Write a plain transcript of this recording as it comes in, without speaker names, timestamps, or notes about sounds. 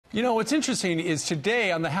You know, what's interesting is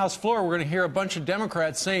today on the House floor, we're going to hear a bunch of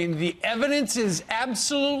Democrats saying the evidence is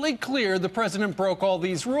absolutely clear the president broke all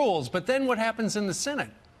these rules. But then what happens in the Senate?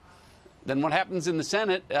 Then what happens in the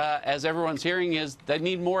Senate, as everyone's hearing, is they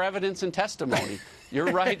need more evidence and testimony.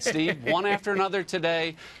 You're right, Steve. One after another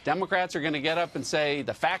today, Democrats are going to get up and say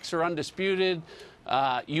the facts are undisputed.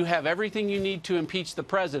 You have everything you need to impeach the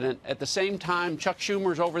president. At the same time, Chuck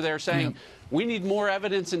Schumer's over there saying, we need more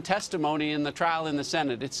evidence and testimony in the trial in the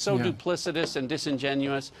Senate. It's so duplicitous and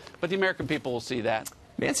disingenuous, but the American people will see that.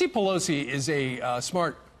 Nancy Pelosi is a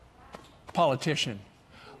smart politician,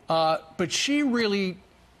 but she really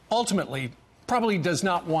ultimately probably does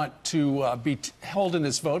not want to be held in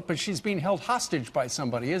this vote, but she's being held hostage by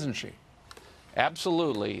somebody, isn't she?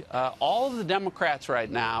 Absolutely. All of the Democrats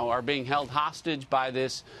right now are being held hostage by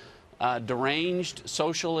this deranged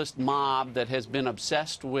socialist mob that has been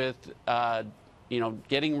obsessed with,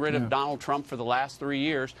 getting rid of Donald Trump for the last 3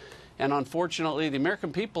 years. And unfortunately, the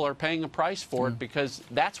American people are paying a price for it because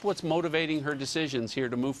that's what's motivating her decisions here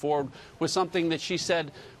to move forward with something that she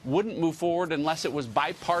said wouldn't move forward unless it was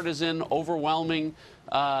bipartisan, overwhelming,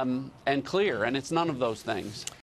 and clear. And it's none of those things.